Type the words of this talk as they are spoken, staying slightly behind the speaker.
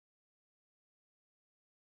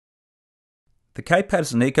The Cape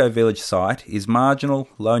Paterson Ecovillage site is marginal,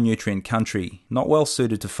 low-nutrient country, not well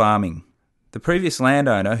suited to farming. The previous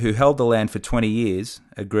landowner, who held the land for 20 years,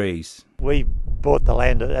 agrees. We bought the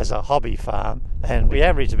land as a hobby farm and we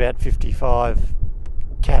averaged about 55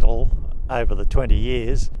 cattle over the 20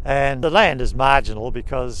 years, and the land is marginal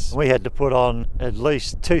because we had to put on at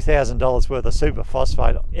least $2,000 worth of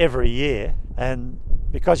superphosphate every year, and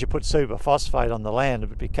because you put superphosphate on the land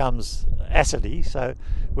it becomes acidy, so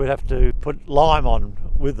we'd have to put lime on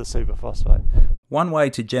with the superphosphate. One way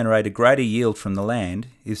to generate a greater yield from the land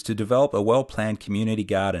is to develop a well-planned community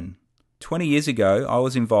garden. 20 years ago I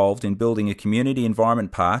was involved in building a community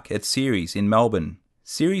environment park at Ceres in Melbourne.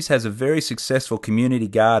 Ceres has a very successful community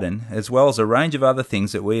garden as well as a range of other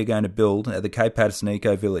things that we are going to build at the Cape Paterson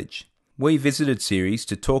Ecovillage. We visited Ceres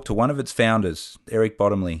to talk to one of its founders, Eric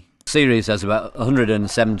Bottomley. Ceres has about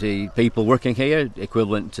 170 people working here,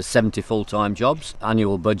 equivalent to 70 full-time jobs.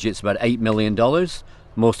 Annual budget's about $8 million,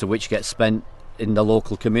 most of which gets spent in the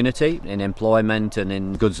local community, in employment and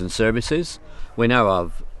in goods and services. We now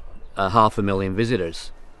have 500,000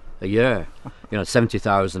 visitors a year.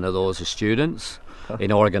 70,000 of those are students in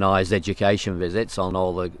organised education visits on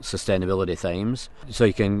all the sustainability themes. So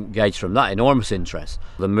you can gauge from that enormous interest.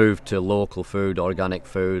 The move to local food, organic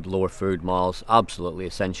food, lower food miles, absolutely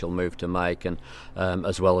essential move to make, and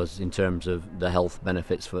as well as in terms of the health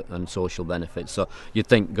benefits and social benefits. So you'd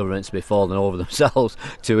think governments be falling over themselves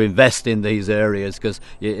to invest in these areas because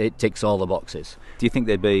it ticks all the boxes. Do you think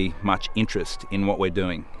there'd be much interest in what we're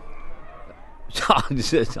doing?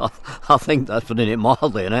 I think that's putting it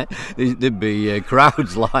mildly, there'd be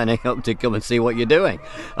crowds lining up to come and see what you're doing.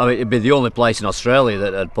 I mean, it'd be the only place in Australia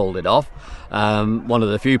that had pulled it off. One of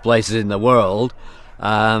the few places in the world.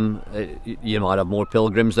 You might have more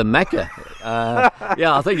pilgrims than Mecca.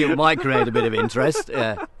 I think it might create a bit of interest.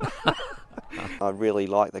 Yeah. I really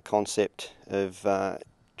like the concept of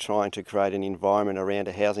trying to create an environment around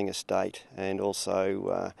a housing estate, and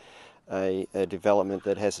also a development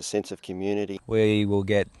that has a sense of community. We will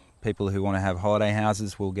get people who want to have holiday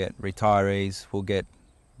houses, we'll get retirees, we'll get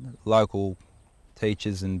local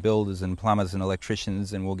teachers and builders and plumbers and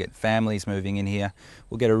electricians, and we'll get families moving in here.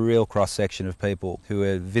 We'll get a real cross-section of people who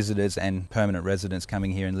are visitors and permanent residents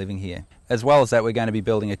coming here and living here. As well as that, we're going to be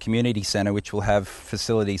building a community centre which will have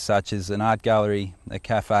facilities such as an art gallery, a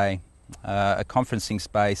cafe, a conferencing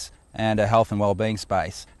space, and a health and wellbeing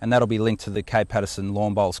space, and that'll be linked to the Cape Paterson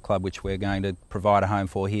Lawn Bowls Club, which we're going to provide a home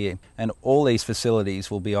for here. And all these facilities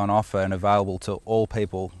will be on offer and available to all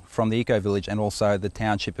people from the Ecovillage and also the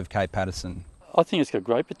township of Cape Paterson. I think it's got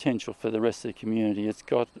great potential for the rest of the community. It's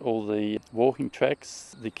got all the walking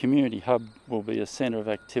tracks. The community hub will be a centre of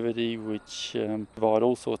activity which provide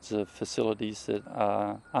all sorts of facilities that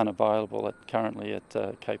are unavailable currently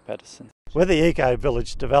at Cape Paterson. With the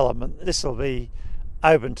Ecovillage development, this will be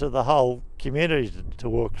open to the whole community to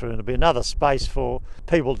walk through, and it'll be another space for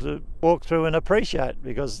people to walk through and appreciate,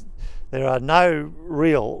 because there are no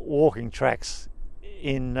real walking tracks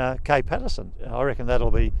in Cape Paterson. I reckon that'll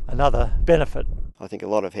be another benefit. I think a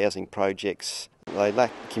lot of housing projects, they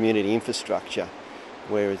lack community infrastructure,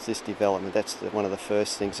 whereas this development, that's one of the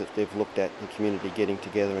first things that they've looked at, the community getting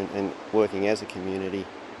together and working as a community.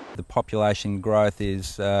 The population growth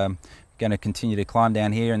is going to continue to climb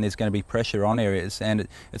down here, and there's going to be pressure on areas, and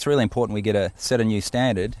it's really important we set a new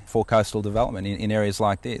standard for coastal development in areas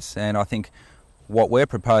like this. And I think what we're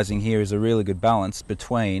proposing here is a really good balance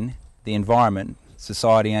between the environment,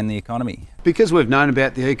 society and the economy. Because we've known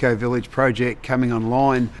about the Ecovillage project coming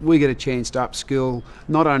online, we get a chance to upskill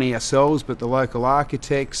not only ourselves but the local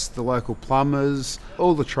architects, the local plumbers,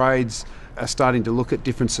 all the trades are starting to look at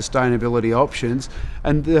different sustainability options,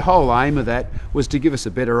 and the whole aim of that was to give us a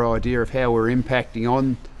better idea of how we're impacting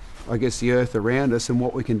on, I guess, the earth around us, and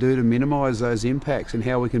what we can do to minimise those impacts and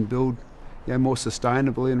how we can build more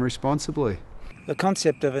sustainably and responsibly. The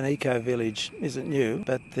concept of an eco-village isn't new,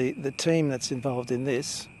 but the team that's involved in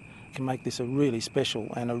this can make this a really special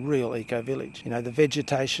and a real eco-village. The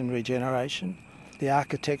vegetation regeneration, the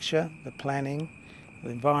architecture, the planning, the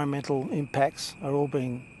environmental impacts are all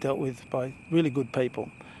being dealt with by really good people.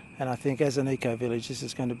 And I think as an eco-village, this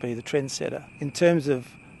is going to be the trendsetter. In terms of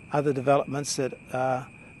other developments that are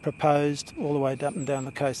proposed all the way up and down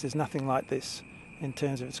the coast, there's nothing like this in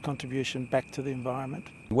terms of its contribution back to the environment.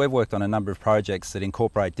 We've worked on a number of projects that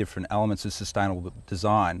incorporate different elements of sustainable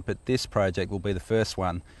design, but this project will be the first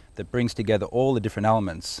one that brings together all the different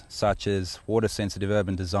elements, such as water-sensitive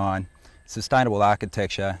urban design, sustainable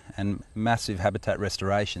architecture and massive habitat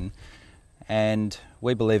restoration. And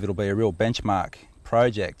we believe it'll be a real benchmark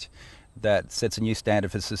project that sets a new standard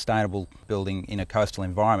for sustainable building in a coastal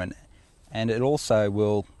environment. And it also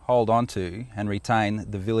will hold on to and retain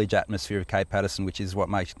the village atmosphere of Cape Paterson, which is what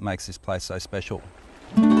makes this place so special.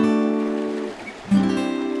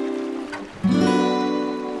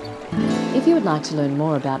 If you would like to learn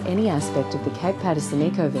more about any aspect of the Cape Paterson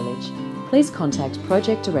Ecovillage, please contact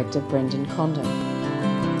Project Director Brendan Condon.